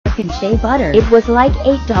fucking shea butter. It was like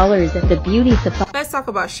 $8 at the beauty supply. Let's talk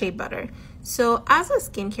about shea butter. So as a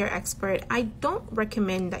skincare expert, I don't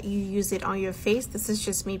recommend that you use it on your face. This is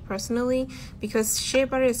just me personally, because shea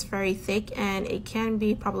butter is very thick and it can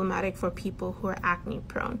be problematic for people who are acne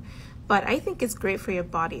prone. But I think it's great for your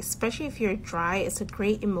body, especially if you're dry. It's a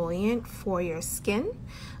great emollient for your skin.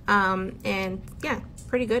 And yeah,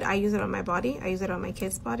 pretty good. I use it on my body. I use it on my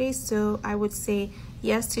kids' body. So I would say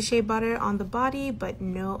yes to shea butter on the body, but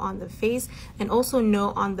no on the face, and also no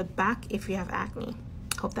on the back if you have acne.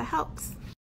 Hope that helps.